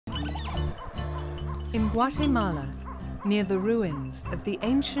In Guatemala, near the ruins of the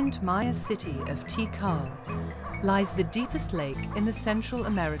ancient Maya city of Tikal, lies the deepest lake in the Central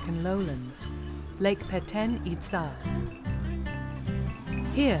American lowlands, Lake Peten-Itza.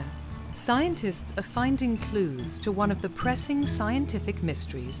 Here, scientists are finding clues to one of the pressing scientific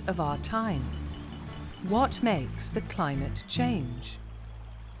mysteries of our time. What makes the climate change?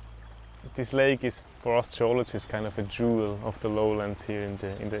 This lake is, for us geologists, kind of a jewel of the lowlands here in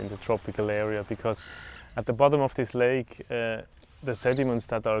the tropical area, because at the bottom of this lake, the sediments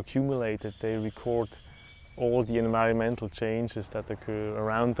that are accumulated, they record all the environmental changes that occur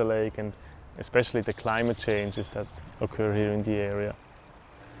around the lake, and especially the climate changes that occur here in the area.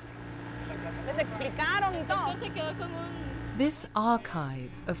 This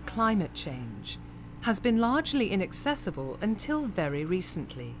archive of climate change has been largely inaccessible until very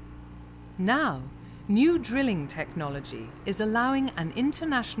recently. Now, new drilling technology is allowing an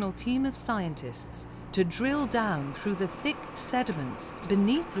international team of scientists to drill down through the thick sediments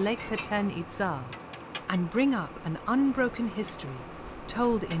beneath Lake Peten-Itza and bring up an unbroken history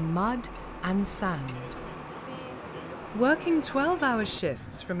told in mud and sand. Working 12-hour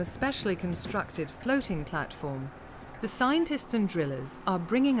shifts from a specially constructed floating platform, the scientists and drillers are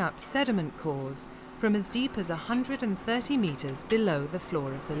bringing up sediment cores from as deep as 130 meters below the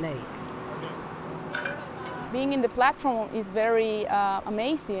floor of the lake. Being in the platform is very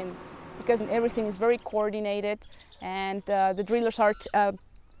amazing because everything is very coordinated, and the drillers are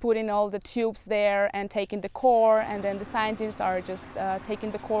putting all the tubes there and taking the core, and then the scientists are just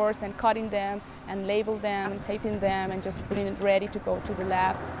taking the cores and cutting them and label them and taping them and just putting it ready to go to the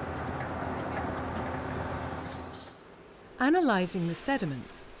lab. Analyzing the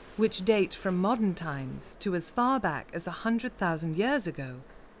sediments, which date from modern times to as far back as 100,000 years ago,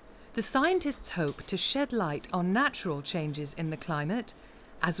 the scientists hope to shed light on natural changes in the climate,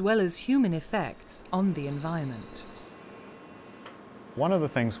 as well as human effects on the environment. One of the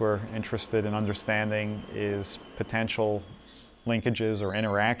things we're interested in understanding is potential linkages or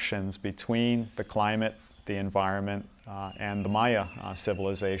interactions between the climate, the environment, and the Maya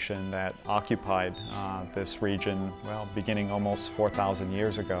civilization that occupied this region, well, beginning almost 4,000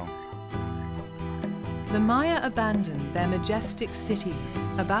 years ago. The Maya abandoned their majestic cities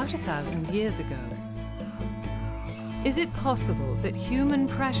about 1,000 years ago. Is it possible that human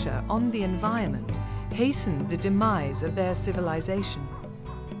pressure on the environment hastened the demise of their civilization?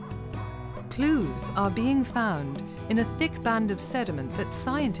 Clues are being found in a thick band of sediment that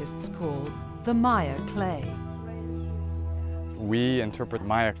scientists call the Maya clay. We interpret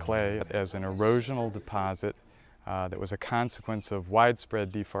Maya clay as an erosional deposit that was a consequence of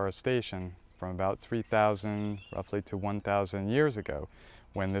widespread deforestation from about 3,000 roughly to 1,000 years ago,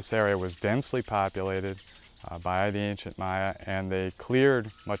 when this area was densely populated by the ancient Maya, and they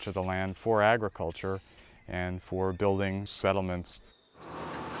cleared much of the land for agriculture and for building settlements.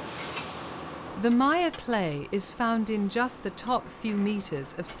 The Maya clay is found in just the top few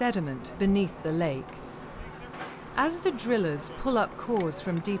meters of sediment beneath the lake. As the drillers pull up cores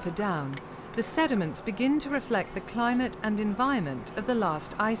from deeper down, the sediments begin to reflect the climate and environment of the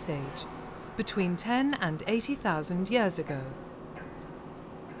last ice age, between 10 and 80,000 years ago.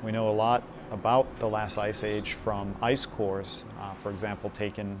 We know a lot about the last ice age from ice cores, for example,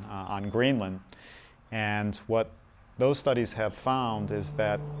 taken on Greenland. And what those studies have found is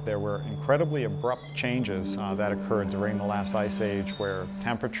that there were incredibly abrupt changes that occurred during the last ice age, where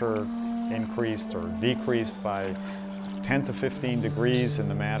temperature increased or decreased by 10 to 15 degrees in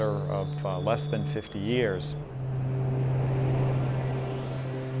the matter of less than 50 years.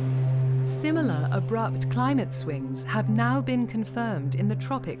 Similar abrupt climate swings have now been confirmed in the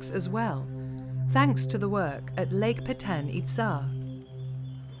tropics as well, thanks to the work at Lake Peten-Itza.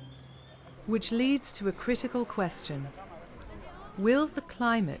 Which leads to a critical question. Will the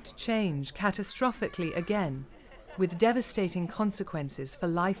climate change catastrophically again, with devastating consequences for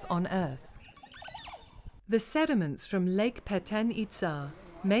life on Earth? The sediments from Lake Peten-Itza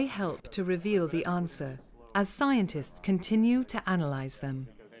may help to reveal the answer as scientists continue to analyze them.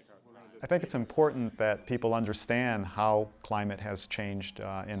 I think it's important that people understand how climate has changed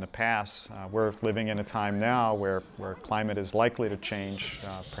in the past. We're living in a time now where climate is likely to change,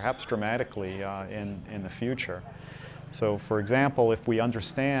 perhaps dramatically, in the future. So, for example, if we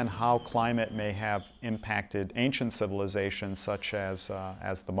understand how climate may have impacted ancient civilizations such as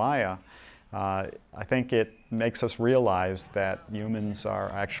the Maya, I think it makes us realize that humans are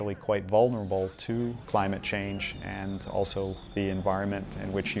actually quite vulnerable to climate change and also the environment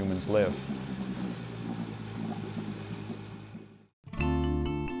in which humans live.